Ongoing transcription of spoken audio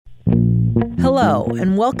Hello,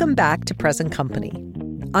 and welcome back to Present Company.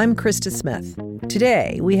 I'm Krista Smith.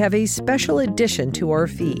 Today, we have a special addition to our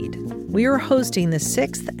feed. We are hosting the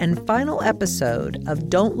 6th and final episode of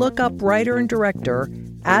Don't Look Up writer and director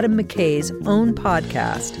Adam McKay's own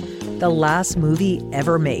podcast, The Last Movie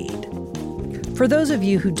Ever Made. For those of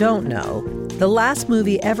you who don't know, The Last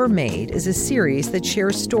Movie Ever Made is a series that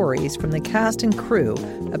shares stories from the cast and crew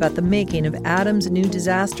about the making of Adam's new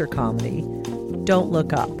disaster comedy, Don't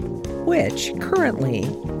Look Up, which currently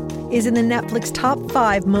is in the Netflix top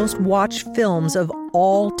 5 most watched films of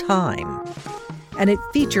all time. And it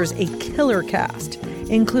features a killer cast,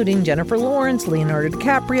 including Jennifer Lawrence, Leonardo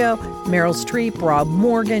DiCaprio, Meryl Streep, Rob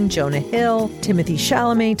Morgan, Jonah Hill, Timothée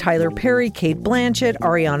Chalamet, Tyler Perry, Cate Blanchett,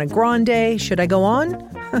 Ariana Grande. Should I go on?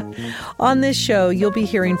 On this show, you'll be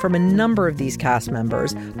hearing from a number of these cast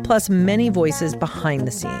members, plus many voices behind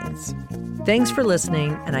the scenes. Thanks for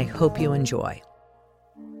listening, and I hope you enjoy.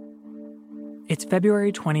 It's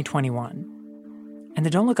February 2021, and the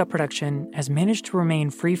Don't Look Up production has managed to remain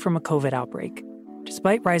free from a COVID outbreak,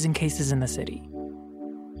 despite rising cases in the city.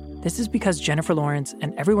 This is because Jennifer Lawrence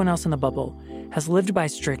and everyone else in the bubble has lived by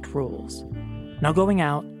strict rules. No going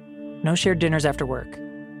out, no shared dinners after work,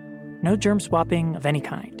 no germ swapping of any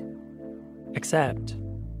kind. Except...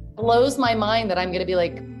 blows my mind that I'm going to be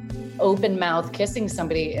like open mouth kissing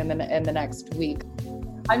somebody in the next week.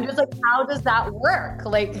 I'm just like, how does that work?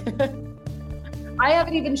 Like... I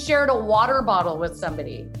haven't even shared a water bottle with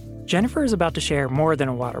somebody. Jennifer is about to share more than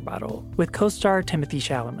a water bottle with co-star Timothée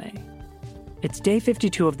Chalamet. It's day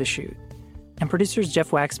 52 of the shoot, and producers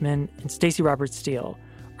Jeff Waxman and Stacey Roberts Steele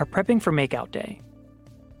are prepping for makeout day.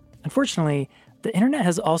 Unfortunately, the internet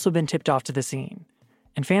has also been tipped off to the scene,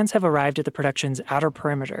 and fans have arrived at the production's outer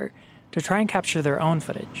perimeter to try and capture their own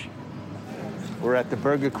footage. We're at the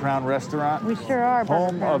Burger Crown restaurant. We sure are.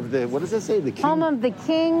 Home of the, what does it say? The King? Home of the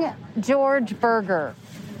King George Burger.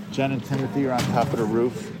 Jen and Timothy are on top of the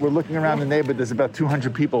roof. We're looking around the neighborhood. There's about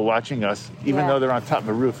 200 people watching us, even though they're on top of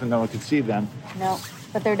a roof and no one can see them. No,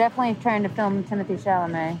 but they're definitely trying to film Timothée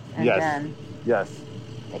Chalamet and Jen. Yes.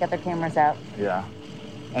 They got their cameras out. Yeah.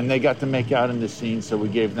 And they got to make out in the scene, so we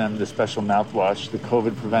gave them the special mouthwash, the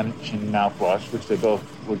COVID prevention mouthwash, which they both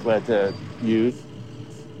were glad to use.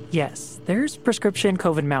 Yes, there's prescription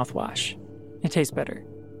COVID mouthwash. It tastes better.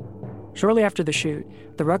 Shortly after the shoot,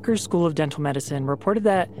 the Rutgers School of Dental Medicine reported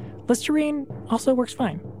that Listerine also works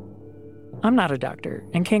fine. I'm not a doctor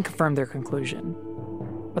and can't confirm their conclusion,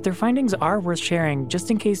 but their findings are worth sharing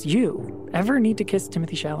just in case you ever need to kiss Timothée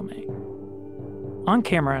Chalamet. On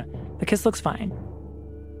camera, the kiss looks fine,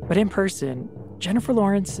 but in person, Jennifer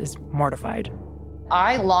Lawrence is mortified.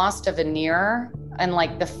 I lost a veneer in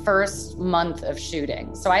like the first month of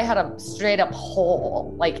shooting. So I had a straight up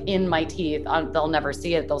hole like in my teeth. They'll never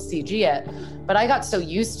see it, they'll CG it. But I got so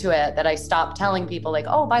used to it that I stopped telling people like,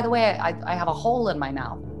 oh, by the way, I have a hole in my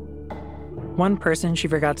mouth. One person she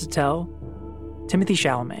forgot to tell, Timothée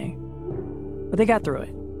Chalamet. But they got through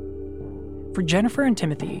it. For Jennifer and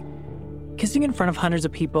Timothée, kissing in front of hundreds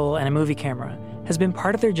of people and a movie camera has been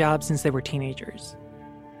part of their job since they were teenagers.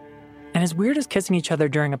 And as weird as kissing each other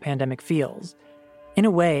during a pandemic feels, in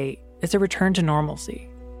a way, it's a return to normalcy.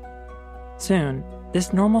 Soon,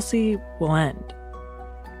 this normalcy will end.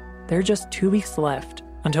 There are just 2 weeks left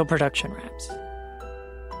until production wraps.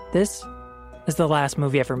 This is The Last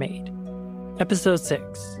Movie Ever Made, Episode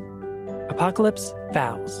 6, Apocalypse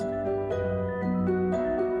Vows.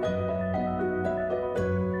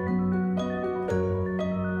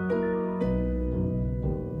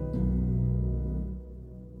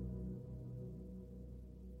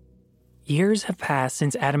 Years have passed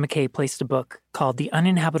since Adam McKay placed a book called The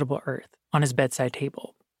Uninhabitable Earth on his bedside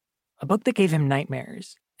table, a book that gave him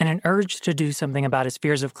nightmares and an urge to do something about his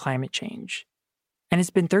fears of climate change. And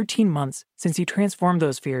it's been 13 months since he transformed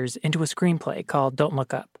those fears into a screenplay called Don't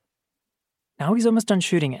Look Up. Now he's almost done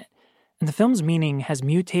shooting it, and the film's meaning has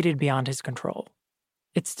mutated beyond his control.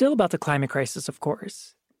 It's still about the climate crisis, of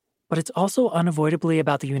course, but it's also unavoidably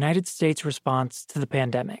about the United States' response to the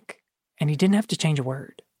pandemic, and he didn't have to change a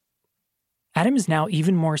word. Adam is now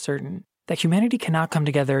even more certain that humanity cannot come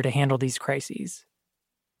together to handle these crises.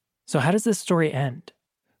 So how does this story end?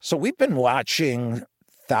 So we've been watching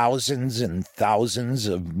thousands and thousands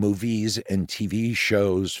of movies and TV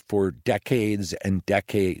shows for decades and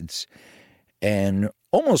decades. And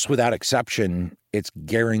almost without exception, it's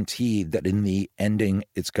guaranteed that in the ending,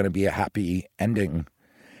 it's going to be a happy ending.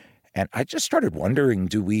 And I just started wondering,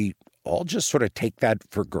 do we all just sort of take that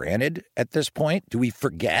for granted at this point? Do we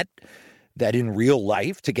forget that in real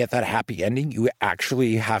life, to get that happy ending, you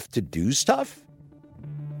actually have to do stuff?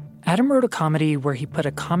 Adam wrote a comedy where he put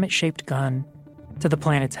a comet-shaped gun to the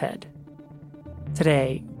planet's head.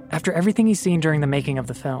 Today, after everything he's seen during the making of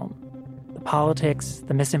the film, the politics,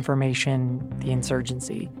 the misinformation, the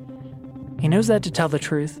insurgency, he knows that to tell the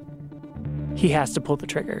truth, he has to pull the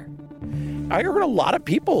trigger. I heard a lot of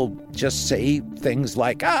people just say things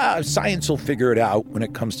like, science will figure it out when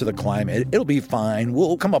it comes to the climate. It'll be fine.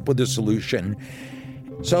 We'll come up with a solution.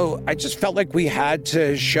 So I just felt like we had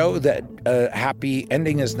to show that a happy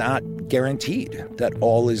ending is not guaranteed, that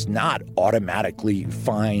all is not automatically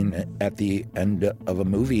fine at the end of a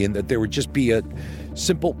movie, and that there would just be a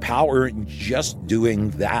simple power in just doing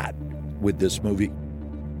that with this movie.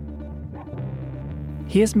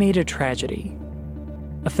 He has made a tragedy,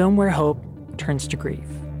 a film where hope turns to grief.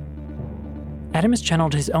 Adam has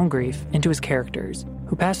channeled his own grief into his characters,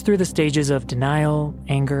 who pass through the stages of denial,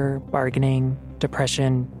 anger, bargaining,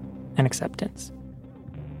 depression, and acceptance.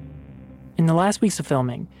 In the last weeks of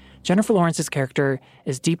filming, Jennifer Lawrence's character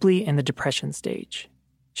is deeply in the depression stage.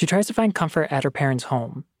 She tries to find comfort at her parents'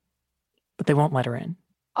 home, but they won't let her in.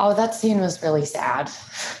 Oh, that scene was really sad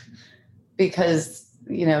because,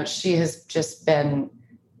 she has just been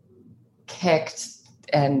kicked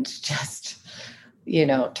and just,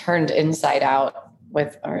 turned inside out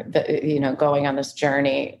with, going on this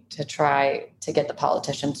journey to try to get the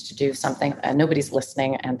politicians to do something, and nobody's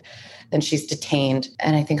listening. And then she's detained.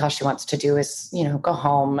 And I think all she wants to do is, go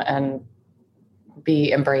home and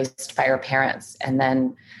be embraced by her parents. And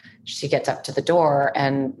then she gets up to the door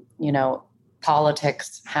and,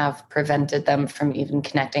 politics have prevented them from even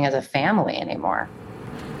connecting as a family anymore.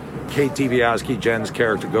 Kate DiBiase, Jen's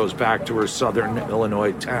character, goes back to her southern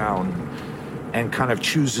Illinois town and kind of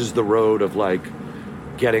chooses the road of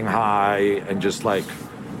getting high and just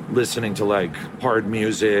listening to hard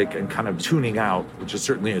music and kind of tuning out, which is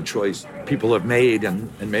certainly a choice people have made,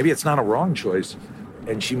 and maybe it's not a wrong choice.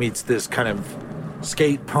 And she meets this kind of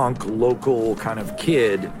skate punk local kind of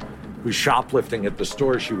kid who's shoplifting at the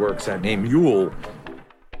store she works at, named Yule.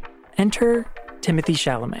 Enter Timothée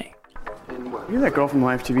Chalamet. You're that girl from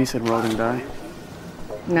Live TV said we're all gonna die.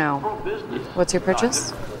 No. What's your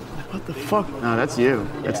purchase? What the fuck? No, that's you.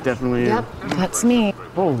 That's definitely you. Yep, that's me.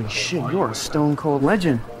 Holy shit, you're a stone cold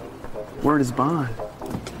legend. Word is bond.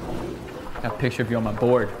 Got a picture of you on my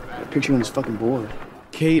board. Got a picture on his fucking board.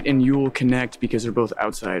 Kate and Yule connect because they're both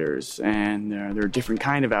outsiders, and they're a different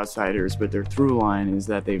kind of outsiders, but their through line is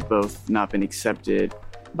that they've both not been accepted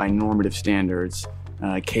by normative standards.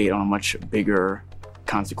 Kate on a much bigger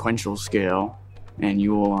consequential scale, and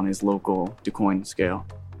Yule on his local DuQuoin scale.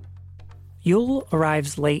 Yule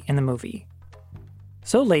arrives late in the movie.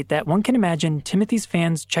 So late that one can imagine Timothy's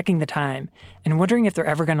fans checking the time and wondering if they're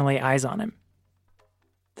ever going to lay eyes on him.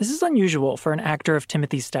 This is unusual for an actor of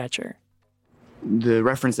Timothy's stature. The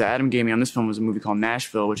reference that Adam gave me on this film was a movie called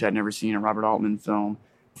Nashville, which I'd never seen, a Robert Altman film,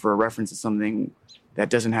 for a reference to something that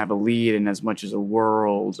doesn't have a lead in as much as a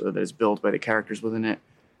world that is built by the characters within it.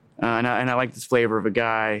 And I like this flavor of a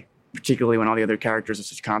guy, particularly when all the other characters have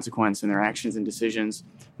such consequence in their actions and decisions.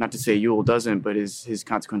 Not to say Yule doesn't, but his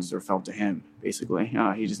consequences are felt to him, basically.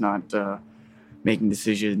 He's just not making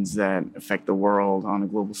decisions that affect the world on a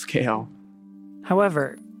global scale.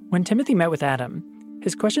 However, when Timothy met with Adam,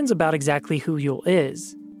 his questions about exactly who Yule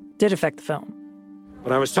is did affect the film.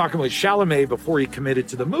 But I was talking with Chalamet before he committed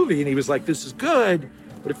to the movie, and he was like, this is good,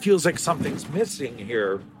 but it feels like something's missing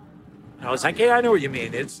here. And I was like, yeah, I know what you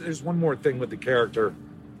mean. There's one more thing with the character.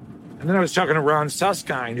 And then I was talking to Ron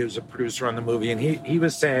Suskind, who's a producer on the movie, and he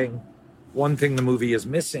was saying one thing the movie is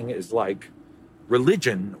missing is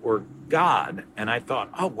religion or God. And I thought,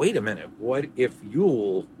 oh, wait a minute. What if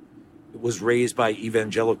Yule was raised by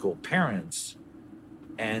evangelical parents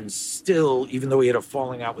and still, even though he had a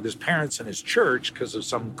falling out with his parents and his church because of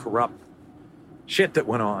some corrupt shit that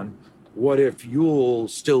went on, what if Yule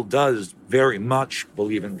still does very much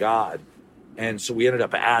believe in God? And so we ended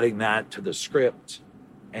up adding that to the script.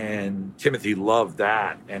 And Timothy loved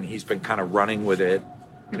that, and he's been kind of running with it,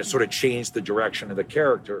 and it sort of changed the direction of the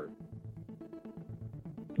character.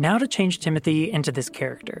 Now to change Timothy into this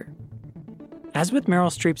character. As with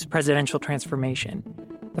Meryl Streep's presidential transformation,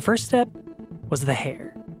 the first step was the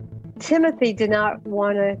hair. Timothy did not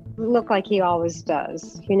want to look like he always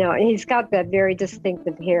does, and he's got that very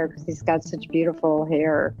distinctive hair because he's got such beautiful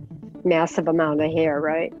hair, massive amount of hair,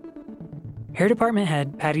 right? Hair department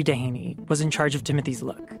head Patty Dehaney was in charge of Timothy's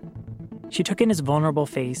look. She took in his vulnerable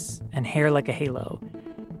face and hair like a halo,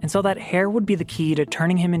 and saw that hair would be the key to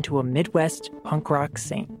turning him into a Midwest punk rock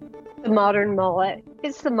saint. The modern mullet.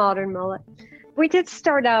 It's the modern mullet. We did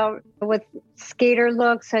start out with skater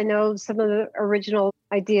looks. I know some of the original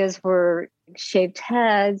ideas were shaved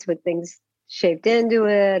heads with things shaved into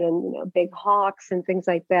it and big hawks and things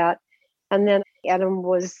like that. And then Adam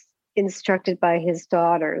was instructed by his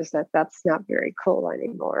daughters that that's not very cool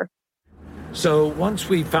anymore. So once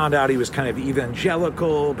we found out he was kind of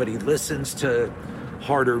evangelical, but he listens to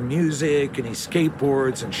harder music and he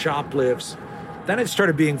skateboards and shoplifts, then it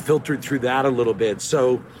started being filtered through that a little bit.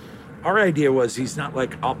 So our idea was he's not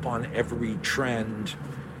like up on every trend,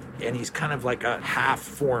 and he's kind of like a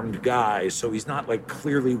half-formed guy, so he's not like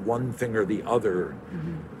clearly one thing or the other.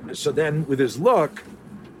 Mm-hmm. So then with his look,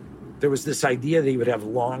 there was this idea that he would have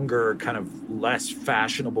longer, kind of less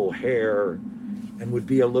fashionable hair and would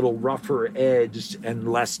be a little rougher edged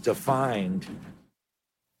and less defined.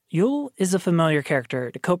 Yul is a familiar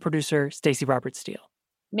character to co-producer Stacey Roberts Steele.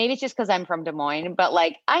 Maybe it's just because I'm from Des Moines, but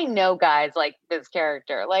like I know guys like this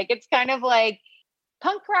character. Like it's kind of like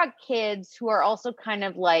punk rock kids who are also kind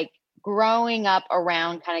of like growing up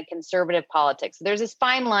around kind of conservative politics. So there's this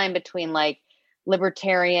fine line between like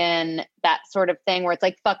libertarian, that sort of thing where it's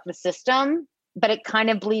like, fuck the system, but it kind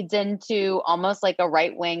of bleeds into almost like a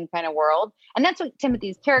right-wing kind of world. And that's what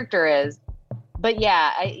Timothy's character is. But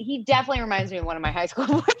yeah, he definitely reminds me of one of my high school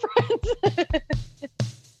boyfriends.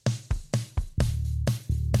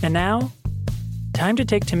 And now, time to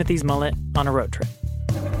take Timothy's mullet on a road trip.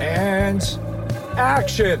 And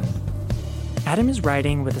action! Adam is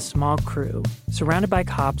riding with a small crew, surrounded by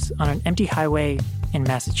cops on an empty highway in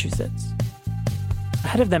Massachusetts.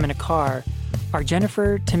 Ahead of them in a car are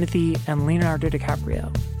Jennifer, Timothy, and Leonardo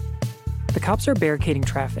DiCaprio. The cops are barricading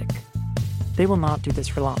traffic. They will not do this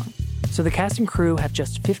for long, so the cast and crew have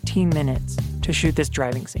just 15 minutes to shoot this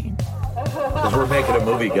driving scene. Because we're making a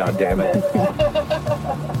movie, goddammit.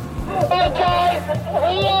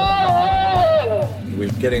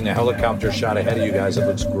 We're getting a helicopter shot ahead of you guys. It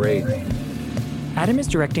looks great. Adam is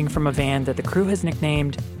directing from a van that the crew has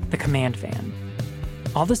nicknamed the Command Van.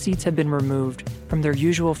 All the seats have been removed from their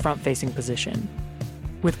usual front-facing position,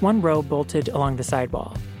 with one row bolted along the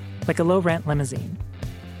sidewall, like a low-rent limousine.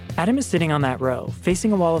 Adam is sitting on that row,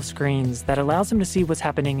 facing a wall of screens that allows him to see what's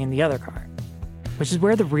happening in the other car, which is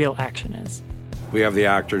where the real action is. We have the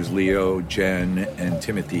actors Leo, Jen, and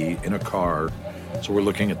Timothy in a car, so we're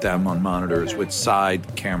looking at them on monitors with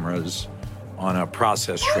side cameras on a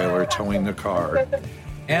process trailer towing the car.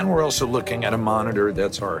 And we're also looking at a monitor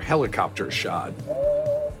that's our helicopter shot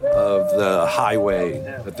of the highway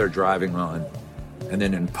that they're driving on. And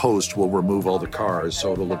then in post, we'll remove all the cars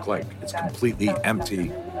so it'll look like it's completely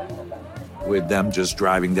empty with them just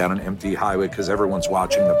driving down an empty highway because everyone's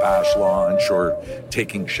watching the Bash launch or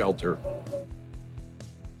taking shelter.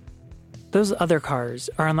 Those other cars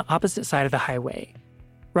are on the opposite side of the highway,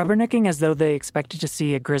 rubbernecking as though they expected to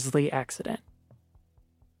see a grisly accident.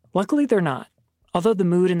 Luckily, they're not, although the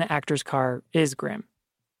mood in the actor's car is grim.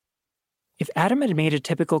 If Adam had made a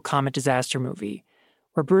typical comet disaster movie,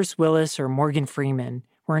 where Bruce Willis or Morgan Freeman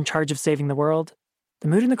were in charge of saving the world, the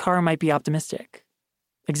mood in the car might be optimistic,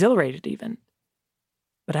 exhilarated even.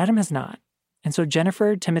 But Adam has not, and so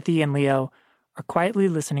Jennifer, Timothy, and Leo are quietly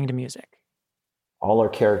listening to music. All our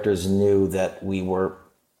characters knew that we were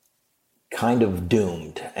kind of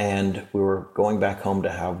doomed, and we were going back home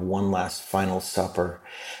to have one last final supper.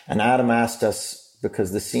 And Adam asked us,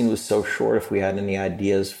 because the scene was so short, if we had any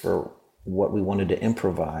ideas for what we wanted to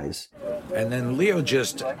improvise. And then Leo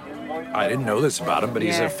I didn't know this about him, but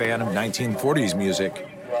he's a fan of 1940s music.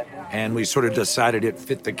 And we sort of decided it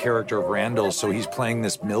fit the character of Randall, so he's playing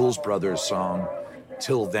this Mills Brothers song,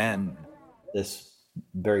 Till Then. This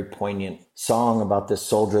very poignant song about this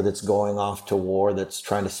soldier that's going off to war, that's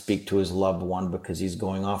trying to speak to his loved one because he's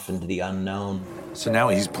going off into the unknown. So now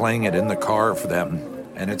he's playing it in the car for them,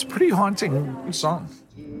 and it's a pretty haunting song.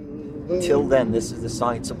 Till Then, this is the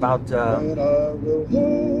song. It's about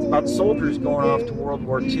soldiers going off to World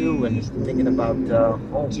War II and thinking about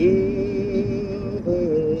home.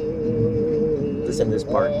 Listen to this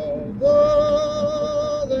part.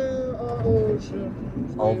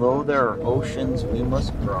 Although there are oceans we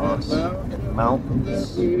must cross and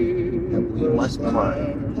mountains that we must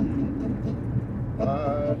climb,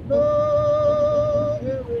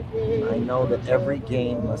 I know that every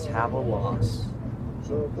gain must have a loss.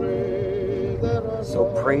 So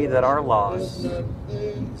pray that our loss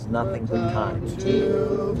is nothing but time.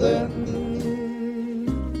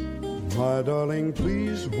 My darling,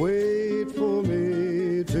 please wait for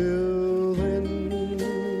me till then.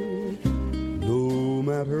 No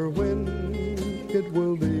matter when, it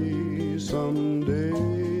will be someday.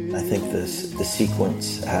 I think the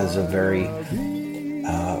sequence has a very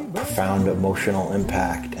profound emotional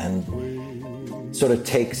impact and sort of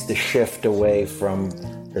takes the shift away from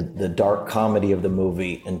the dark comedy of the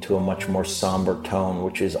movie into a much more somber tone,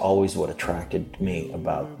 which is always what attracted me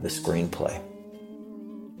about the screenplay.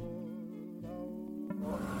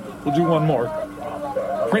 We'll do one more.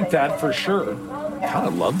 Print that for sure. I kind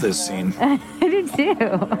of love this scene. I do too.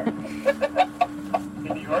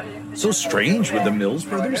 So strange with the Mills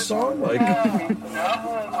Brothers song, like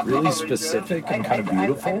really specific and kind of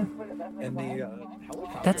beautiful. And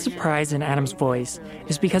that surprise in Adam's voice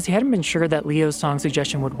is because he hadn't been sure that Leo's song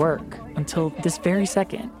suggestion would work until this very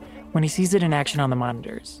second, when he sees it in action on the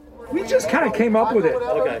monitors. We just kind of came up with it.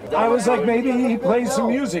 Okay. I was like, maybe he plays some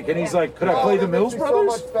music, and he's like, could I play the Mills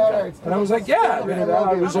Brothers? And I was like, yeah.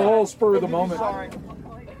 It was all spur of the moment.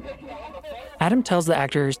 Adam tells the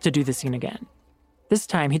actors to do the scene again. This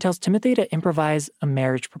time, he tells Timothy to improvise a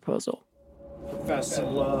marriage proposal. Profess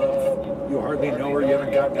in love. You hardly know her. You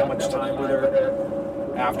haven't got that much time with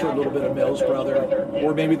her. After a little bit of Mills Brother,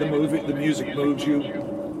 or maybe the music moves you.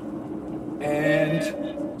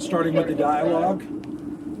 And starting with the dialogue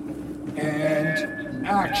and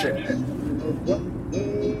action.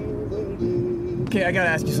 Okay, I gotta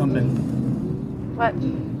ask you something. What?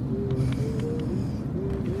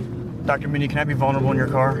 Dr. Mindy, can I be vulnerable in your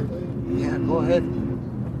car? Yeah, go ahead.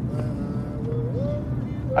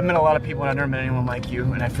 I've met a lot of people and I've never met anyone like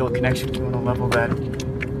you, and I feel a connection to you on a level that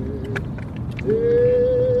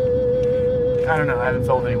I don't know, I haven't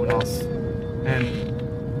felt with anyone else. And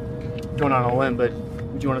going on a limb, but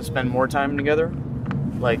would you want to spend more time together?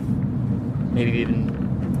 Like maybe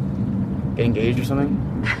even get engaged or something?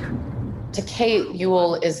 To Kate,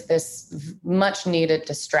 Yule is this much needed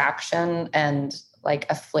distraction and like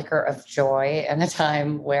a flicker of joy in a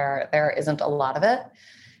time where there isn't a lot of it.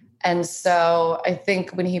 And so I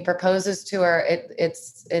think when he proposes to her, it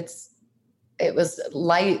was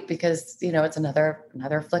light because, you know, it's another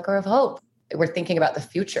flicker of hope. We're thinking about the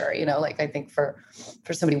future, you know, like I think for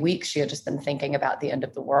so many weeks, she had just been thinking about the end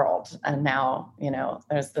of the world. And now, you know,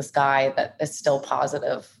 there's this guy that is still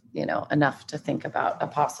positive, you know, enough to think about a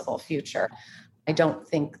possible future. I don't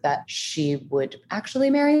think that she would actually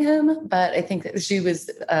marry him, but I think that she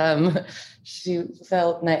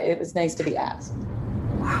felt it was nice to be asked.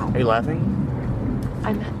 Wow. Are you laughing?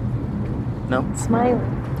 I'm No? smiling.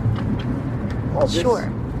 Oh,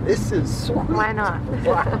 Sure. This is sweet. Why not?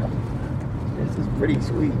 Wow. This is pretty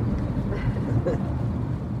sweet.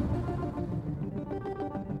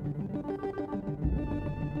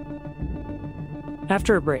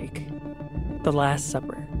 After a break, the Last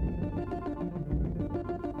Supper.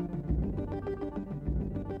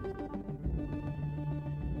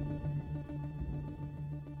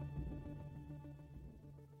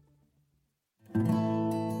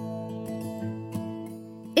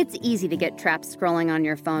 It's easy to get trapped scrolling on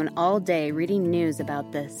your phone all day reading news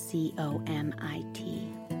about the COMIT.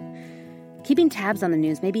 Keeping tabs on the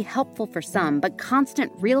news may be helpful for some, but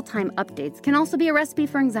constant real-time updates can also be a recipe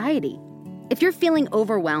for anxiety. If you're feeling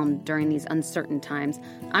overwhelmed during these uncertain times,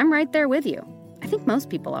 I'm right there with you. I think most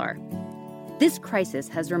people are. This crisis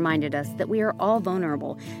has reminded us that we are all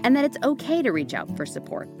vulnerable and that it's okay to reach out for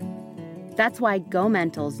support. That's why Go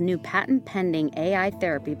Mental's new patent-pending AI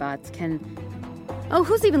therapy bots can... Oh,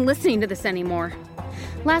 who's even listening to this anymore?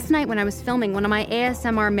 Last night when I was filming one of my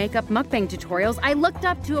ASMR makeup mukbang tutorials, I looked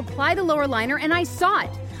up to apply the lower liner and I saw it.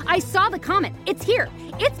 I saw the comment. It's here.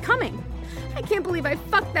 It's coming. I can't believe I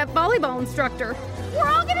fucked that volleyball instructor. We're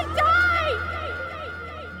all gonna die!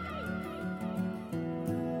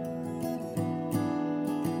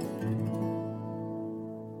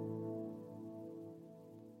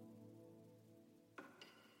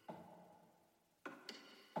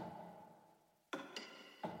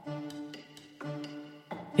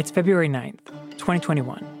 It's February 9th,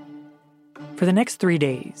 2021. For the next 3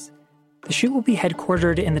 days, the shoot will be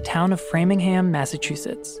headquartered in the town of Framingham,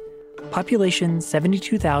 Massachusetts. Population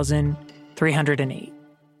 72,308.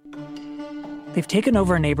 They've taken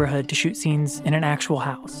over a neighborhood to shoot scenes in an actual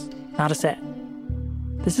house, not a set.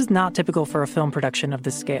 This is not typical for a film production of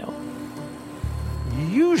this scale.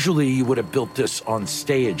 Usually you would have built this on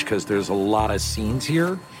stage because there's a lot of scenes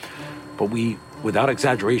here, but we, without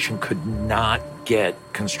exaggeration, could not get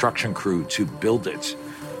construction crew to build it.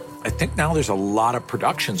 I think now there's a lot of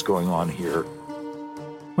productions going on here.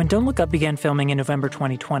 When Don't Look Up began filming in November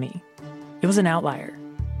 2020, it was an outlier.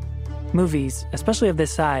 Movies, especially of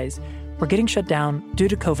this size, were getting shut down due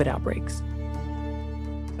to COVID outbreaks.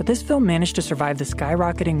 But this film managed to survive the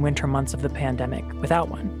skyrocketing winter months of the pandemic without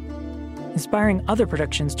one, inspiring other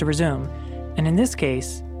productions to resume, and in this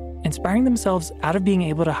case, inspiring themselves out of being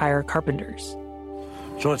able to hire carpenters.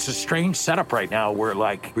 So it's a strange setup right now where,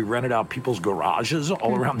 like, we rented out people's garages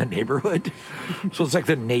all around the neighborhood. So it's like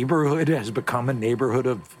the neighborhood has become a neighborhood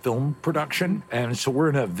of film production. And so we're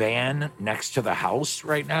in a van next to the house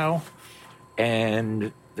right now.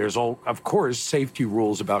 And There's of course, safety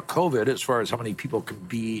rules about COVID as far as how many people can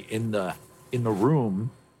be in the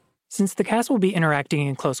room. Since the cast will be interacting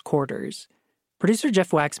in close quarters, producer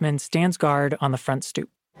Jeff Waxman stands guard on the front stoop.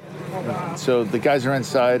 So the guys are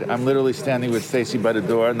inside. I'm literally standing with Stacy by the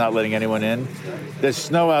door, not letting anyone in. There's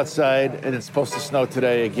snow outside, and it's supposed to snow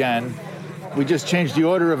today again. We just changed the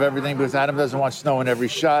order of everything because Adam doesn't want snow in every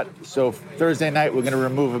shot. So Thursday night, we're going to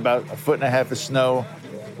remove about 1.5 feet of snow.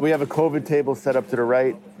 We have a COVID table set up to the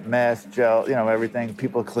right, mask, gel, everything,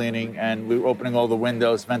 people cleaning, and we're opening all the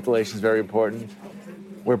windows. Ventilation is very important.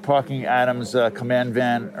 We're parking Adam's command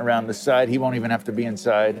van around the side. He won't even have to be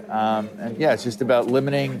inside. It's just about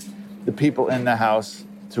limiting the people in the house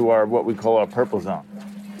to what we call our purple zone.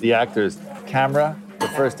 The actors, camera, the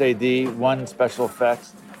first AD, 1 special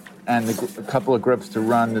effects, and a couple of grips to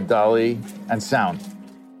run the dolly and sound.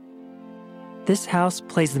 This house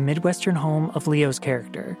plays the Midwestern home of Leo's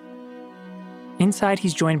character. Inside,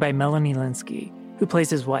 he's joined by Melanie Lynskey, who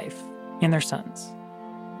plays his wife, and their sons.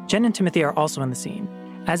 Jen and Timothy are also in the scene,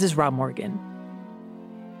 as is Rob Morgan.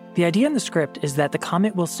 The idea in the script is that the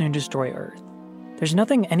comet will soon destroy Earth. There's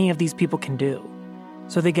nothing any of these people can do,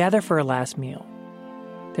 so they gather for a last meal.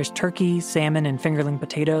 There's turkey, salmon, and fingerling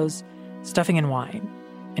potatoes, stuffing and wine,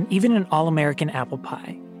 and even an all-American apple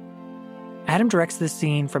pie. Adam directs this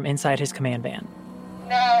scene from inside his command van.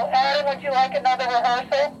 Now, Adam, would you like another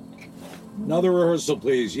rehearsal? Another rehearsal,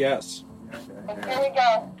 please, yes. Here we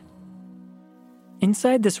go.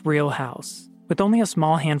 Inside this real house, with only a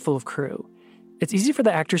small handful of crew, it's easy for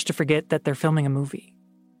the actors to forget that they're filming a movie.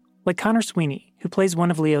 Like Connor Sweeney, who plays one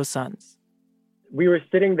of Leo's sons. We were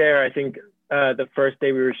sitting there, I think, the first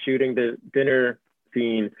day we were shooting the dinner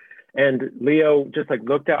scene, and Leo just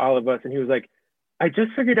looked at all of us and he was like, I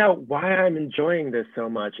just figured out why I'm enjoying this so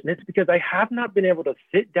much. And it's because I have not been able to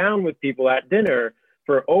sit down with people at dinner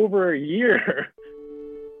for over a year.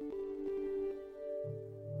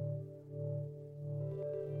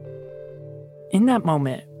 In that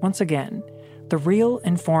moment, once again, the real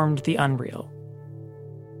informed the unreal.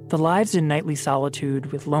 The lives in nightly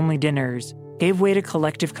solitude with lonely dinners gave way to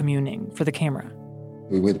collective communing for the camera.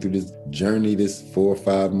 We went through this journey, this 4 or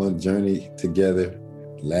 5 month journey together,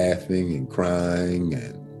 laughing and crying,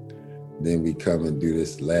 and then we come and do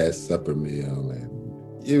this Last Supper meal.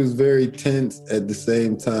 And it was very tense. At the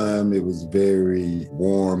same time, it was very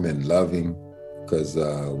warm and loving because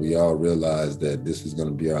we all realized that this was going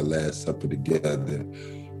to be our last supper together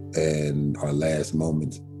and our last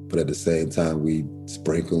moments. But at the same time, we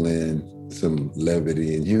sprinkle in some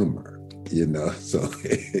levity and humor, so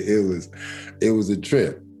it was a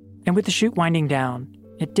trip. And with the shoot winding down,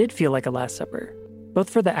 it did feel like a Last Supper, both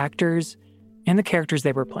for the actors and the characters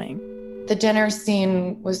they were playing. The dinner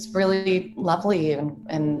scene was really lovely and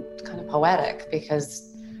kind of poetic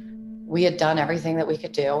because we had done everything that we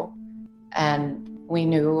could do and we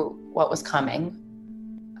knew what was coming.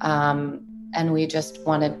 And we just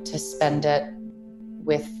wanted to spend it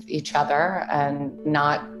with each other and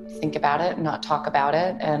not think about it, not talk about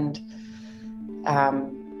it. And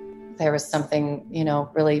there was something,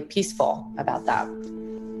 really peaceful about that.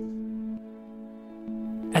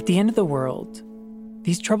 At the end of the world,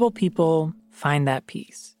 these troubled people find that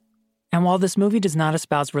peace. And while this movie does not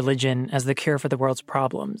espouse religion as the cure for the world's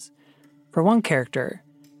problems, for one character,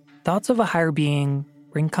 thoughts of a higher being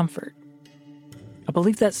bring comfort. A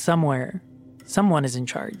belief that somewhere, someone is in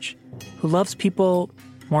charge, who loves people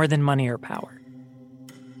more than money or power.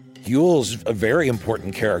 Yule's a very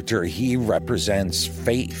important character. He represents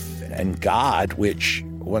faith and God, which,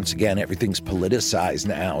 once again, everything's politicized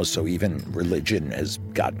now, so even religion has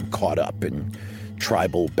gotten caught up in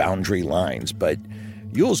tribal boundary lines. But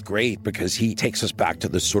Yule's great because he takes us back to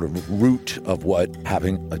the sort of root of what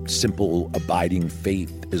having a simple, abiding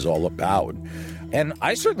faith is all about. And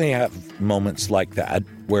I certainly have moments like that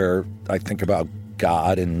where I think about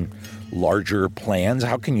God and larger plans.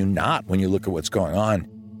 How can you not when you look at what's going on?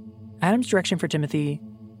 Adam's direction for Timothy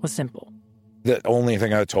was simple. The only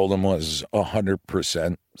thing I told him was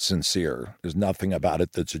 100% sincere. There's nothing about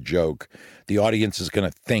it that's a joke. The audience is going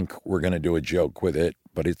to think we're going to do a joke with it,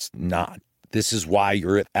 but it's not. This is why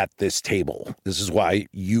you're at this table. This is why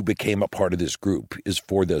you became a part of this group, is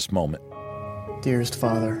for this moment. Dearest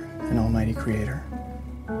Father and Almighty Creator,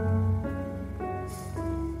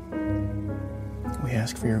 we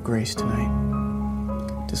ask for your grace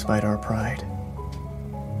tonight, despite our pride.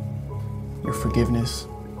 Your forgiveness,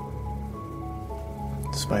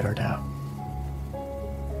 despite our doubt.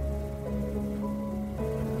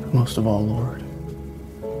 Most of all, Lord,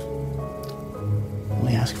 we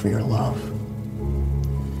ask for your love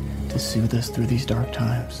to soothe us through these dark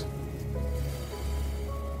times.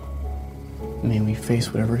 May we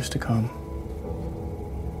face whatever is to come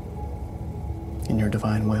in your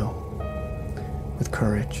divine will, with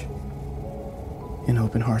courage and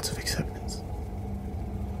open hearts of acceptance.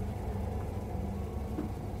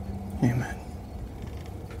 Amen.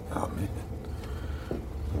 Oh, man.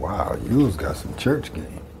 Wow, Yule's got some church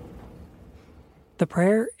game. The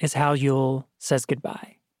prayer is how Yule says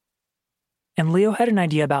goodbye. And Leo had an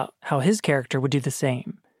idea about how his character would do the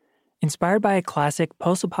same, inspired by a classic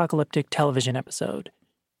post-apocalyptic television episode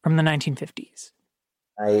from the 1950s.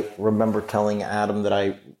 I remember telling Adam that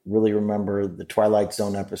I really remember the Twilight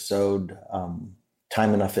Zone episode,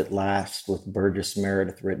 Time Enough at Last, with Burgess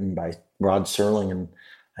Meredith, written by Rod Serling. And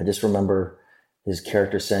I just remember his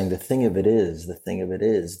character saying, the thing of it is,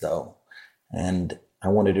 though. And I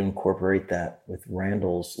wanted to incorporate that with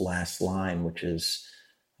Randall's last line, which is,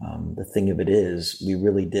 the thing of it is, we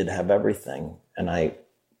really did have everything. And I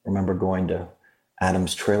remember going to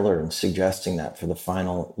Adam's trailer and suggesting that for the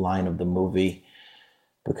final line of the movie,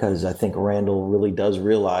 because I think Randall really does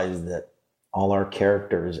realize that all our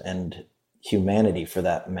characters, and humanity for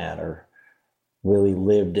that matter, really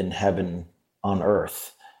lived in heaven on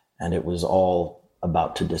earth, and it was all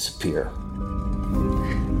about to disappear.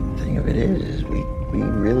 The thing of it is we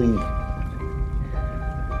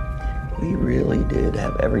really did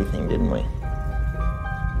have everything, didn't we? I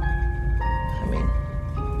mean,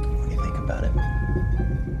 what do you think about it?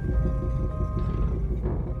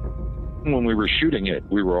 When we were shooting it,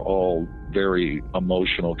 we were all very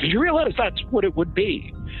emotional because you realize that's what it would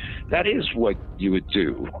be. That is what you would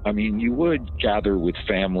do. I mean, you would gather with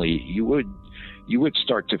family. You would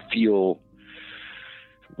start to feel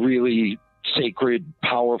really sacred,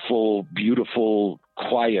 powerful, beautiful,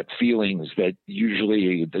 quiet feelings that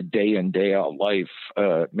usually the day in, day out life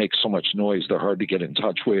makes so much noise, they're hard to get in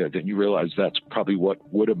touch with. And you realize that's probably what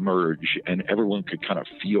would emerge, and everyone could kind of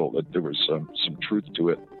feel that there was some truth to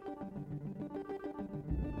it.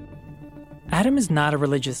 Adam is not a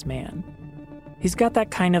religious man. He's got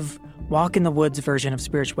that kind of walk-in-the-woods version of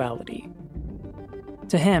spirituality.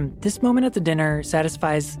 To him, this moment at the dinner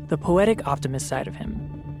satisfies the poetic optimist side of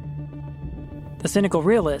him. The cynical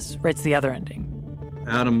realist writes the other ending.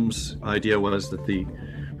 Adam's idea was that the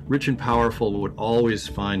rich and powerful would always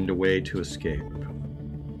find a way to escape.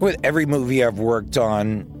 With every movie I've worked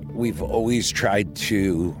on, we've always tried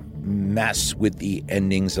to mess with the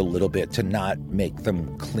endings a little bit to not make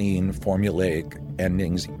them clean, formulaic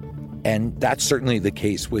endings. And that's certainly the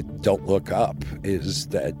case with Don't Look Up, is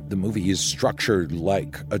that the movie is structured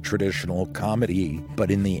like a traditional comedy, but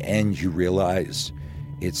in the end you realize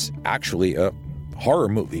it's actually a horror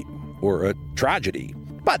movie or a tragedy.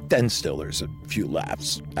 But then still there's a few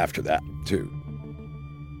laughs after that, too.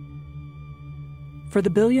 For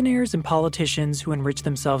the billionaires and politicians who enrich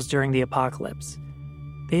themselves during the apocalypse,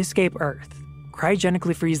 they escape Earth,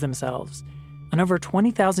 cryogenically freeze themselves, and over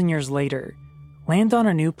 20,000 years later, land on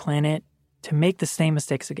a new planet to make the same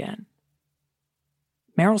mistakes again.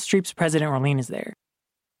 Meryl Streep's President Orlean is there.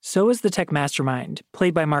 So is the tech mastermind,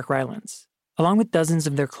 played by Mark Rylance, along with dozens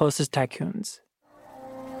of their closest tycoons.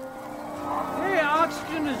 Hey,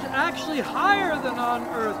 oxygen is actually higher than on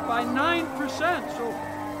Earth by 9%,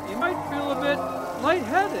 so you might feel a bit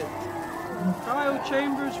lightheaded. Cryo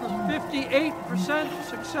chambers were 58%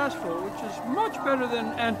 successful, which is much better than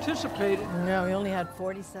anticipated. No, we only had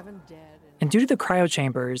 47 dead. And due to the cryo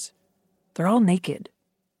chambers, they're all naked.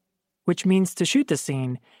 Which means to shoot this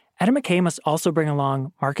scene, Adam McKay must also bring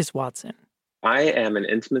along Marcus Watson. I am an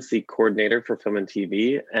intimacy coordinator for film and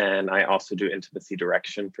TV, and I also do intimacy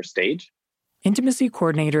direction for stage. Intimacy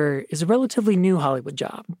coordinator is a relatively new Hollywood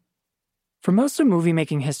job. For most of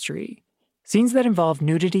movie-making history, scenes that involve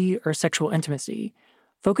nudity or sexual intimacy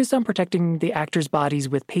focused on protecting the actors' bodies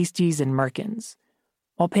with pasties and merkins,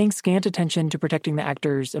 while paying scant attention to protecting the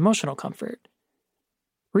actors' emotional comfort.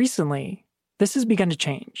 Recently, this has begun to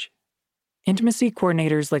change. Intimacy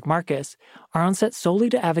coordinators like Marcus are on set solely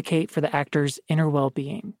to advocate for the actors' inner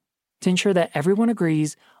well-being, to ensure that everyone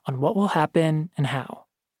agrees on what will happen and how.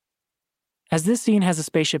 As this scene has a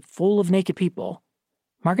spaceship full of naked people,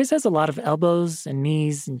 Marcus has a lot of elbows and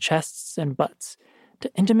knees and chests and butts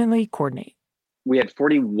to intimately coordinate. We had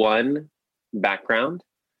 41 background,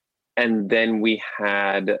 and then we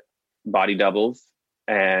had body doubles,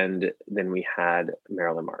 and then we had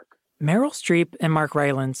Meryl and Mark. Meryl Streep and Mark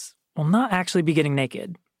Rylance will not actually be getting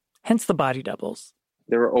naked, hence the body doubles.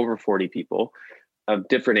 There were over 40 people of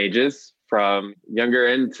different ages, from younger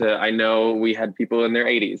end to, I know we had people in their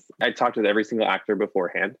 80s. I talked with every single actor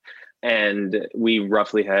beforehand, and we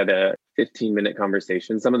roughly had a 15-minute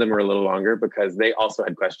conversation. Some of them were a little longer because they also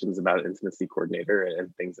had questions about intimacy coordinator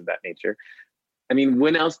and things of that nature. I mean,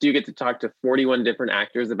 when else do you get to talk to 41 different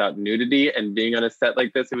actors about nudity and being on a set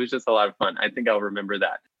like this? It was just a lot of fun. I think I'll remember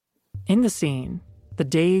that. In the scene, the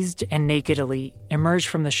dazed and naked elite emerge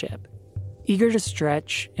from the ship, eager to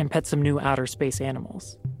stretch and pet some new outer space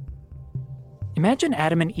animals. Imagine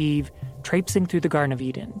Adam and Eve traipsing through the Garden of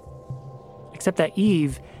Eden. Except that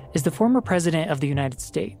Eve is the former president of the United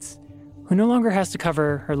States, who no longer has to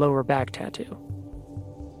cover her lower back tattoo.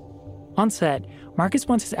 On set, Marcus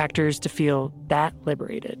wants his actors to feel that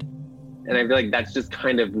liberated. And I feel like that's just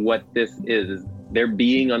kind of what this is. They're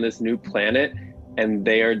being on this new planet, and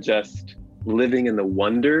they are just living in the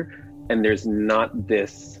wonder, and there's not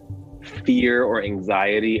this fear or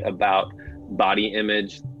anxiety about body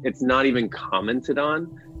image. It's not even commented on,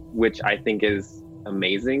 which I think is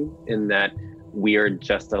amazing, in that we are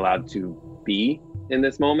just allowed to be in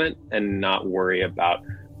this moment and not worry about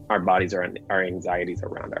our bodies or our anxieties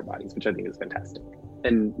around our bodies, which I think is fantastic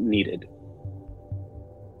and needed.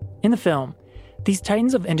 In the film, these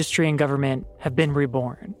titans of industry and government have been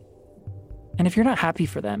reborn. And if you're not happy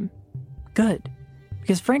for them, good.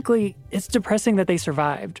 Because frankly, it's depressing that they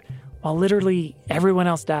survived while literally everyone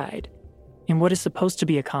else died in what is supposed to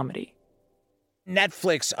be a comedy.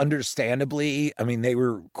 Netflix, understandably, I mean, they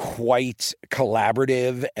were quite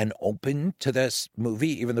collaborative and open to this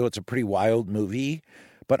movie, even though it's a pretty wild movie.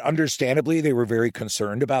 But understandably, they were very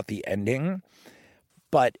concerned about the ending.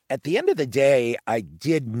 But at the end of the day, I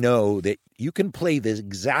did know that you can play the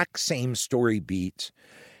exact same story beat,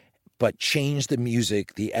 but change the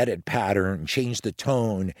music, the edit pattern, change the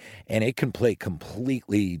tone, and it can play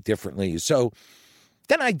completely differently. So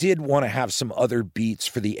then I did want to have some other beats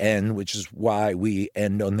for the end, which is why we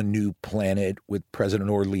end on the new planet with President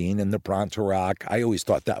Orlean and the Bronteroc. I always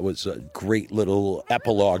thought that was a great little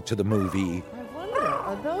epilogue to the movie.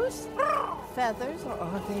 Are those feathers or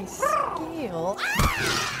are they scale?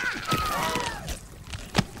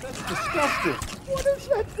 That's disgusting. What is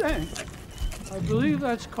that thing? I believe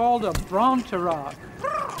that's called a Bronteroc.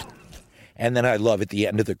 And then I love at the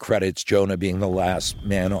end of the credits, Jonah being the last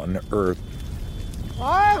man on Earth.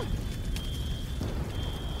 What?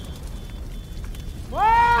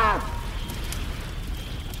 What?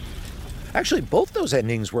 Actually, both those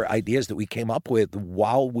endings were ideas that we came up with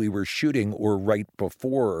while we were shooting or right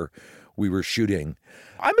before we were shooting.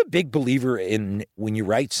 I'm a big believer in when you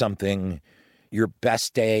write something, your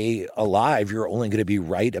best day alive, you're only going to be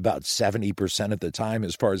right about 70% of the time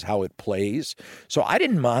as far as how it plays. So I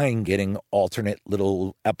didn't mind getting alternate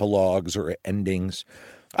little epilogues or endings.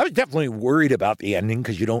 I was definitely worried about the ending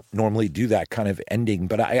because you don't normally do that kind of ending,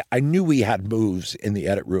 but I knew we had moves in the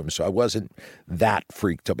edit room, so I wasn't that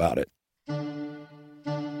freaked about it.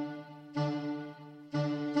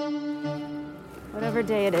 Whatever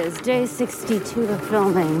day it is, day 62 of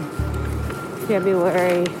filming,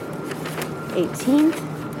 February 18th,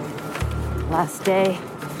 last day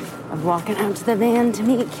of walking out to the van to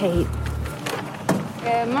meet Kate.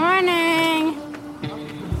 Good morning.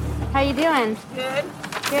 How you doing? Good.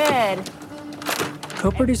 Good.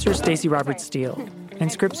 Co-producer Stacey Roberts Steele and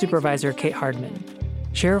script supervisor Kate Hardman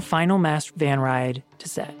share a final masked van ride to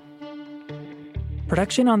set.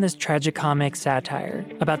 Production on this tragicomic satire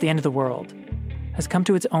about the end of the world has come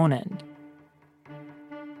to its own end.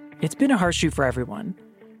 It's been a hard shoot for everyone,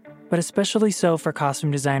 but especially so for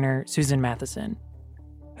costume designer Susan Matheson,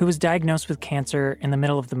 who was diagnosed with cancer in the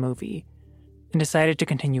middle of the movie and decided to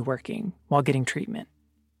continue working while getting treatment.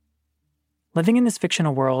 Living in this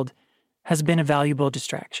fictional world has been a valuable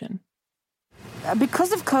distraction.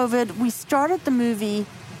 Because of COVID, we started the movie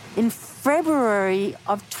in February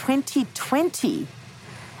of 2020,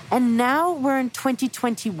 and now we're in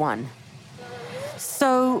 2021.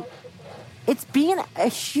 So it's been a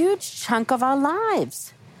huge chunk of our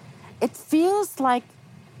lives. It feels like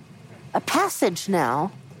a passage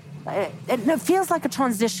now. It feels like a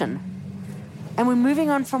transition. And we're moving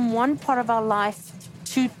on from one part of our life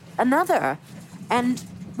to another. And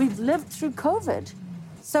we've lived through COVID.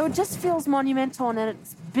 So it just feels monumental and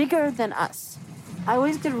it's bigger than us. I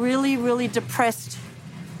always get really, really depressed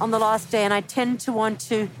on the last day, and I tend to want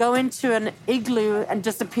to go into an igloo and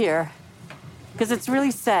disappear because it's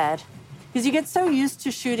really sad. Because you get so used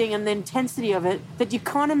to shooting and the intensity of it that you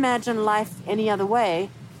can't imagine life any other way.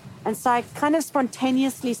 And so I kind of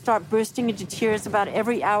spontaneously start bursting into tears about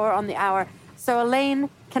every hour on the hour. So Elaine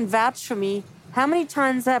can vouch for me. How many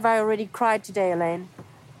times have I already cried today, Elaine?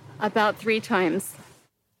 About 3 times.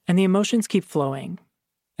 And the emotions keep flowing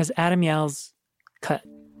as Adam yells, "Cut."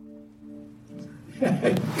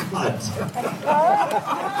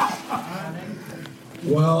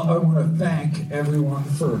 Well, I want to thank everyone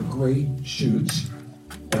for a great shoot.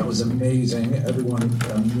 That was amazing. Everyone,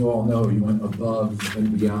 you all know you went above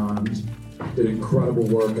and beyond, did incredible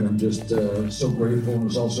work, and I'm just so grateful. It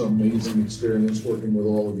was also an amazing experience working with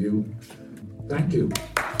all of you. Thank you.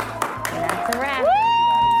 That's a wrap.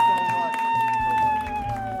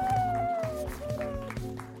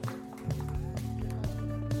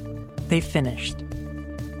 They've finished.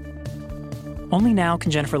 Only now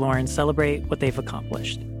can Jennifer Lawrence celebrate what they've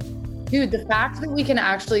accomplished. Dude, the fact that we can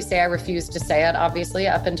actually say, I refuse to say it, obviously,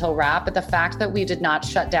 up until wrap, but the fact that we did not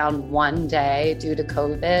shut down one day due to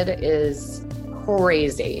COVID is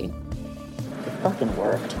crazy. It fucking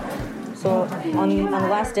worked. So on the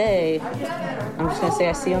last day, I'm just going to say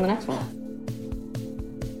I see you on the next one.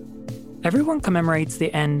 Everyone commemorates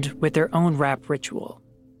the end with their own wrap ritual.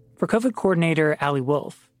 For COVID coordinator Allie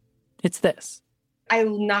Wolf, it's this.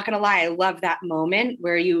 I'm not going to lie, I love that moment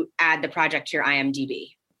where you add the project to your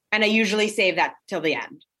IMDb. And I usually save that till the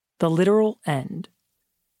end. The literal end.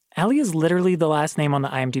 Allie is literally the last name on the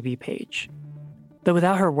IMDb page. Though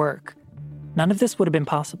without her work, none of this would have been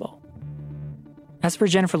possible. As for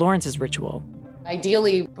Jennifer Lawrence's ritual,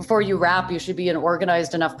 ideally, before you wrap, you should be an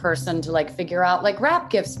organized enough person to figure out wrap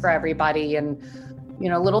gifts for everybody and,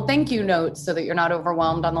 little thank you notes so that you're not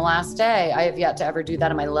overwhelmed on the last day. I have yet to ever do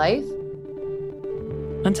that in my life.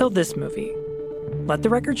 Until this movie. Let the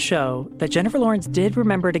record show that Jennifer Lawrence did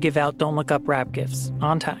remember to give out Don't Look Up wrap gifts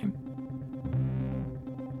on time.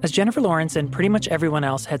 As Jennifer Lawrence and pretty much everyone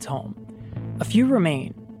else heads home, a few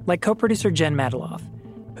remain, like co-producer Jen Madiloff,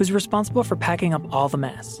 who's responsible for packing up all the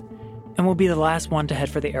mess, and will be the last one to head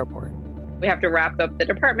for the airport. We have to wrap up the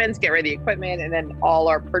departments, get rid of the equipment, and then all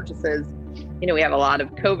our purchases. We have a lot of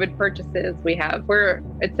COVID purchases.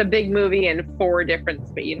 It's a big movie in 4 different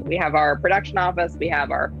spaces. We have our production office, we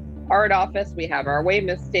have our art office, we have our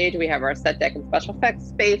Weymouth stage, we have our set deck and special effects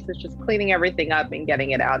space. It's just cleaning everything up and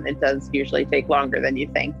getting it out. And it does usually take longer than you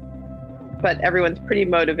think. But everyone's pretty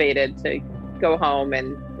motivated to go home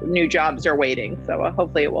and new jobs are waiting. So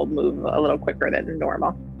hopefully it will move a little quicker than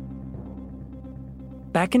normal.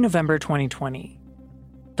 Back in November 2020,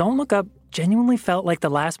 Don't Look Up genuinely felt like the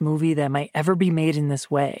last movie that might ever be made in this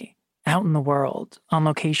way, out in the world, on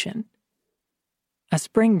location. As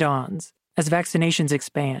spring dawns, as vaccinations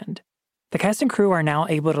expand, the cast and crew are now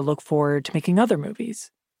able to look forward to making other movies.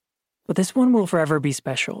 But this one will forever be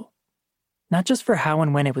special. Not just for how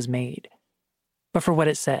and when it was made, but for what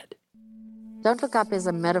it said. Don't Look Up is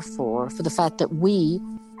a metaphor for the fact that we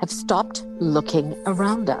have stopped looking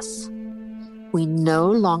around us. We no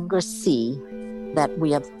longer see that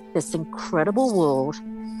we have this incredible world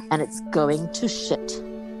and it's going to shit.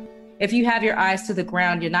 If you have your eyes to the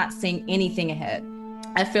ground, you're not seeing anything ahead.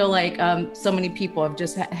 I feel like so many people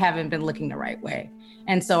haven't been looking the right way.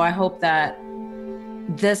 And so I hope that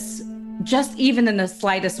this, just even in the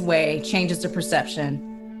slightest way, changes the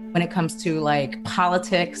perception when it comes to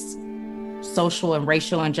politics, social and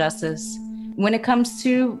racial injustice, when it comes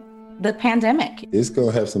to the pandemic. It's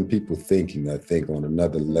going to have some people thinking, I think, on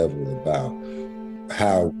another level about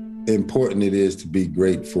how important it is to be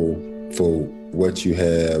grateful for what you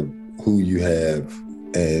have, who you have,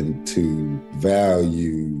 and to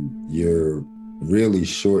value your really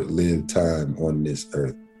short-lived time on this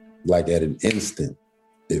earth. Like at an instant,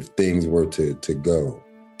 if things were to go,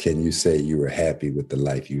 can you say you were happy with the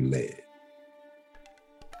life you led?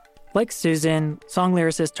 Like Susan, song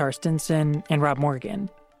lyricist Tar Stinson, and Rob Morgan,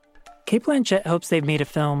 Cate Blanchett hopes they've made a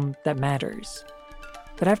film that matters.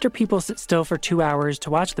 That after people sit still for 2 hours to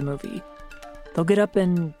watch the movie, they'll get up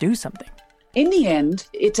and do something. In the end,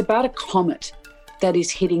 it's about a comet that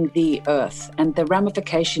is hitting the Earth, and the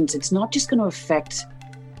ramifications, it's not just going to affect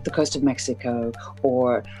the coast of Mexico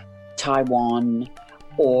or Taiwan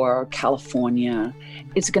or California.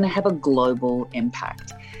 It's going to have a global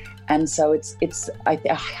impact. And so I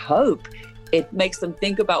hope it makes them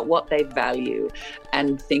think about what they value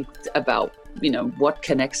and think about, what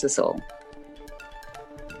connects us all.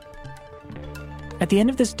 At the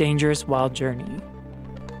end of this dangerous, wild journey,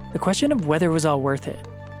 the question of whether it was all worth it,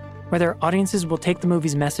 whether audiences will take the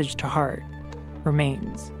movie's message to heart,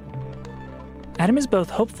 remains. Adam is both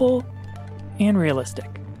hopeful and realistic.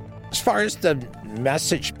 As far as the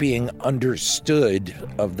message being understood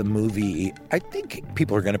of the movie, I think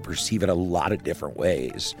people are going to perceive it a lot of different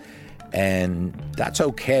ways. And that's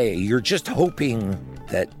okay. You're just hoping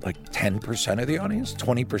that 10% of the audience,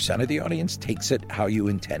 20% of the audience takes it how you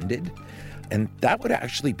intended. And that would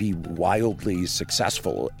actually be wildly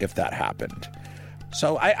successful if that happened.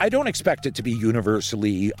 So I don't expect it to be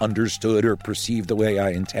universally understood or perceived the way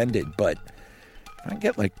I intended, but if I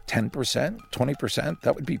get 10%, 20%,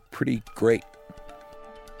 that would be pretty great.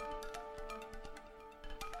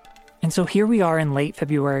 And And so here we are in late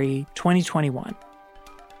February 2021.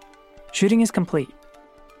 Shooting is complete.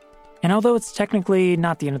 And although it's technically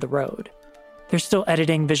not the end of the road, there's still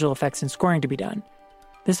editing, visual effects, and scoring to be done.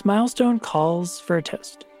 This milestone calls for a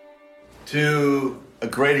toast. To a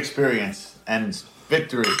great experience and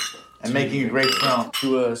victory and making a great film.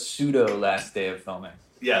 To a pseudo last day of filming.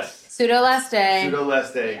 Yes. Pseudo last day. Pseudo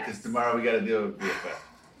last day, because tomorrow we got to do VFX.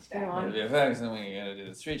 VFX, and we gotta do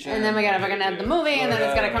the street show. And then we gotta fucking edit the movie, and then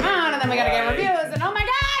it's gotta come out, and then we gotta get reviews, and oh my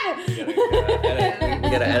god! We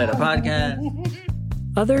gotta edit a podcast.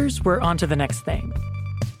 Others were on to the next thing.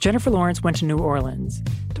 Jennifer Lawrence went to New Orleans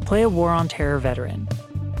to play a war on terror veteran.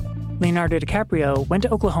 Leonardo DiCaprio went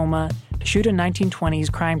to Oklahoma to shoot a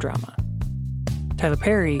 1920s crime drama. Tyler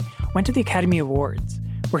Perry went to the Academy Awards,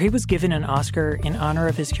 where he was given an Oscar in honor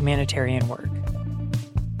of his humanitarian work.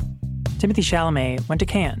 Timothée Chalamet went to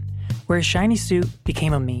Cannes, where his shiny suit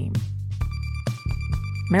became a meme.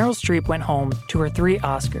 Meryl Streep went home to her 3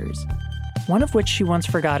 Oscars, one of which she once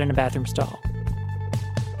forgot in a bathroom stall.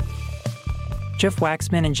 Jeff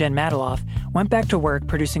Waxman and Jen Mateloff went back to work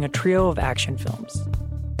producing a trio of action films.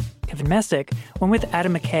 Kevin Messick went with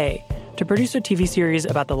Adam McKay to produce a TV series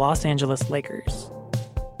about the Los Angeles Lakers.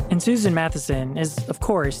 And Susan Matheson is, of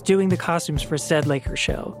course, doing the costumes for said Lakers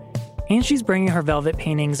show, and she's bringing her velvet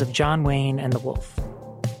paintings of John Wayne and the Wolf.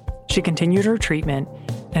 She continued her treatment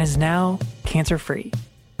and is now cancer-free.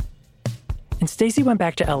 And Stacey went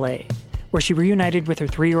back to LA, where she reunited with her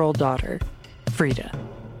 3-year-old daughter, Frida.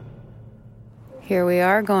 Here we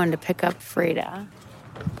are going to pick up Frida.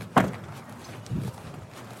 I'm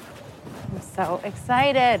so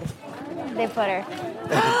excited. They put her.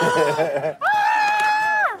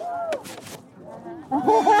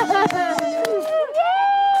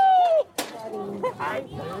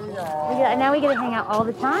 Now we get to hang out all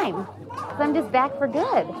the time. So I'm just back for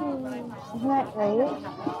good. Isn't that great?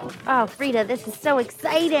 Oh, Frida, this is so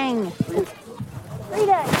exciting.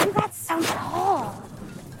 Frida, you got so tall.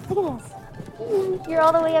 Look at this. You're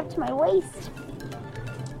all the way up to my waist.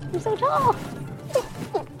 You're so tall.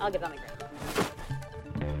 I'll get on the ground.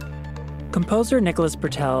 Composer Nicholas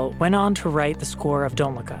Britell went on to write the score of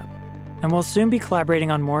Don't Look Up, and will soon be collaborating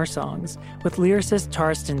on more songs with lyricist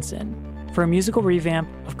Tara Stinson for a musical revamp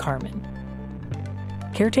of Carmen.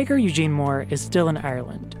 Caretaker Eugene Moore is still in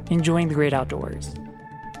Ireland, enjoying the great outdoors.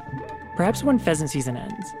 Perhaps when pheasant season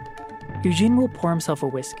ends, Eugene will pour himself a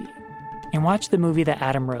whiskey and watch the movie that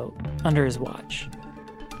Adam wrote under his watch.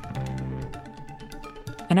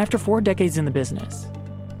 And after 4 decades in the business,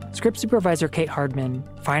 script supervisor Kate Hardman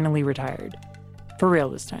finally retired, for real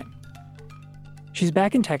this time. She's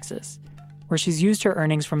back in Texas, where she's used her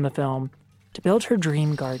earnings from the film to build her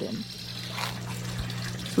dream garden.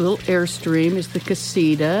 This little Airstream is the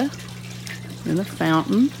casita and the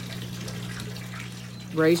fountain.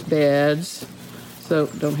 Raised beds, so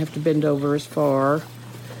don't have to bend over as far.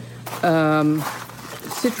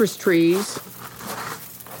 Citrus trees.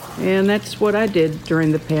 And that's what I did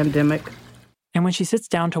during the pandemic. And when she sits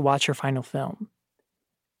down to watch her final film,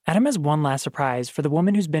 Adam has one last surprise for the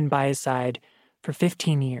woman who's been by his side for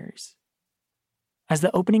 15 years. As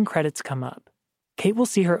the opening credits come up, Kate will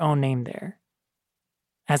see her own name there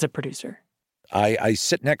as a producer. I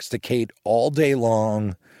sit next to Kate all day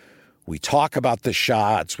long. We talk about the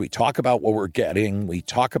shots. We talk about what we're getting. We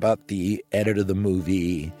talk about the edit of the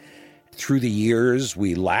movie. Through the years,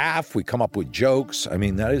 we laugh. We come up with jokes. I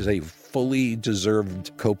mean, that is a fully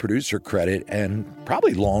deserved co-producer credit and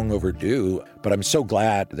probably long overdue. But I'm so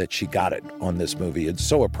glad that she got it on this movie. It's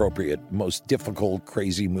so appropriate. Most difficult,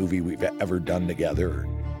 crazy movie we've ever done together.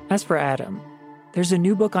 As for Adam, there's a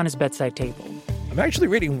new book on his bedside table. I'm actually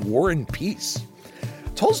reading War and Peace.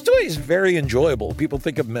 Tolstoy is very enjoyable. People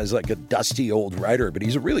think of him as like a dusty old writer, but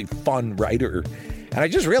he's a really fun writer. And I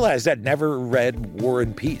just realized I'd never read War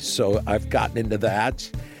and Peace, so I've gotten into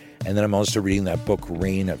that. And then I'm also reading that book,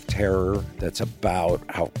 Reign of Terror, that's about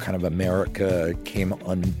how kind of America came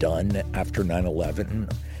undone after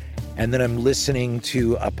 9/11. And then I'm listening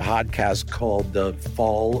to a podcast called The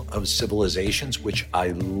Fall of Civilizations, which I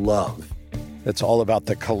love. That's all about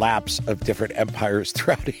the collapse of different empires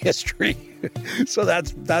throughout history. So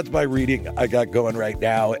that's my reading I got going right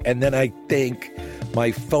now. And then I think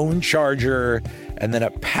my phone charger and then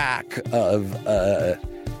a pack of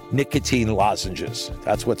nicotine lozenges.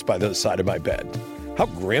 That's what's by the side of my bed. How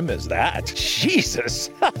grim is that?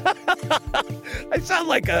 Jesus. I sound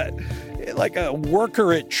like a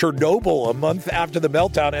worker at Chernobyl a month after the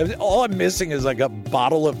meltdown. All I'm missing is like a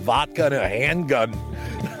bottle of vodka and a handgun.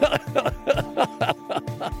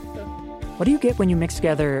 What do you get when you mix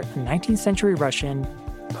together 19th century Russian,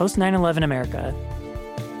 post 9/11 America,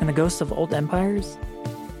 and the ghosts of old empires?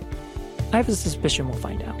 I have a suspicion we'll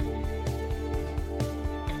find out.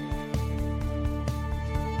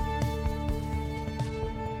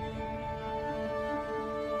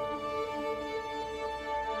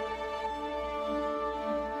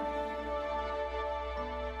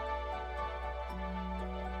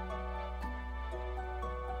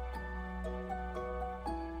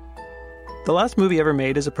 The Last Movie Ever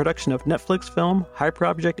Made is a production of Netflix Film,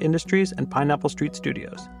 Hyperobject Industries, and Pineapple Street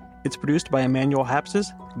Studios. It's produced by Emmanuel Hapsis,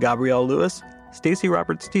 Gabrielle Lewis, Stacey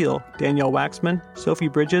Robert Steele, Danielle Waxman, Sophie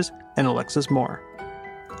Bridges, and Alexis Moore.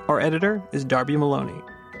 Our editor is Darby Maloney.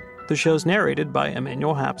 The show's narrated by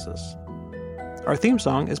Emmanuel Hapsis. Our theme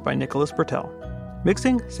song is by Nicholas Bertel.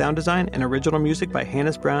 Mixing, sound design, and original music by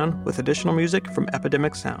Hannes Brown, with additional music from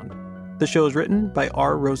Epidemic Sound. The show is written by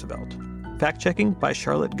R. Roosevelt. Fact-checking by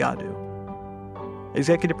Charlotte Gadu.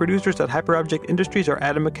 Executive producers at Hyperobject Industries are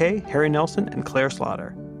Adam McKay, Harry Nelson, and Claire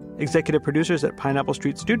Slaughter. Executive producers at Pineapple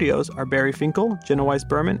Street Studios are Barry Finkel, Jenna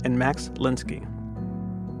Weiss-Berman, and Max Linsky.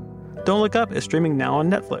 Don't Look Up is streaming now on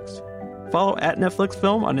Netflix. Follow at Netflix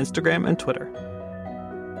Film on Instagram and Twitter.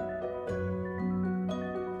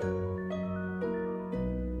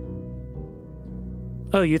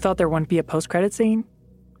 Oh, you thought there wouldn't be a post-credit scene?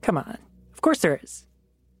 Come on. Of course there is.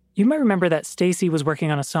 You might remember that Stacey was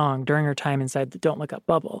working on a song during her time inside the Don't Look Up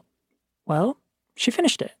bubble. Well, she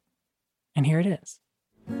finished it. And here it is.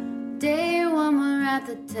 Day one, we're at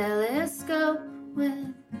the telescope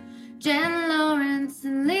with Jen Lawrence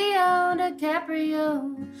and Leo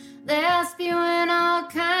DiCaprio. They're spewing all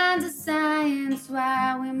kinds of science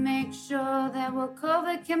while we make sure that we're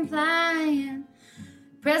COVID compliant.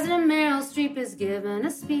 President Meryl Streep is giving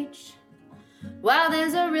a speech while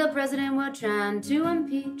there's a real president we're trying to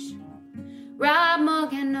impeach. Rob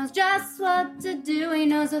Morgan knows just what to do. He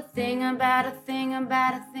knows a thing about a thing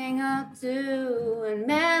about a thing or two. And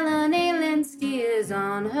Melanie Linsky is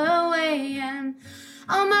on her way. And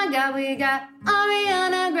oh my God, we got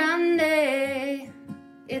Ariana Grande.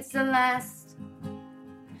 It's the last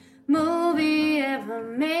movie ever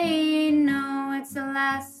made. No, it's the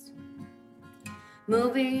last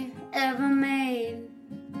movie ever made.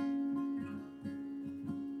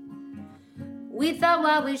 We thought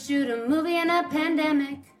while we shoot a movie in a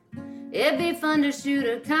pandemic, it'd be fun to shoot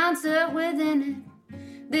a concert within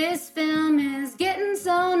it. This film is getting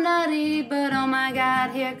so nutty, but oh my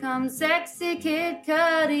God, here comes sexy Kid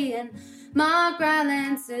Cudi, and Mark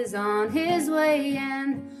Rylance is on his way,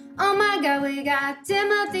 and oh my God, we got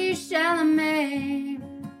Timothy Chalamet.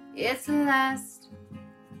 It's the last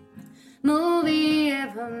movie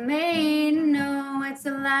ever made. No, it's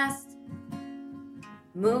the last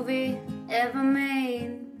movie ever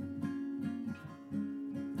made.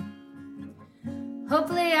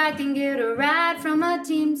 Hopefully I can get a ride from a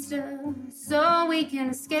Teamster so we can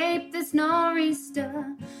escape this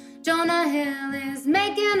nor'easter. Jonah Hill is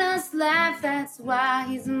making us laugh, that's why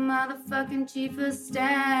he's a motherfucking chief of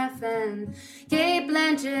staff. And Kate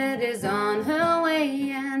Blanchett is on her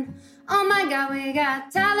way, and oh my God, we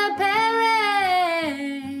got Tyler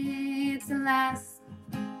Perry. It's the last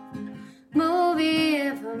movie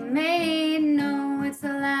ever made. No, it's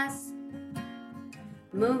the last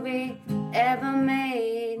movie ever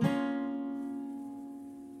made.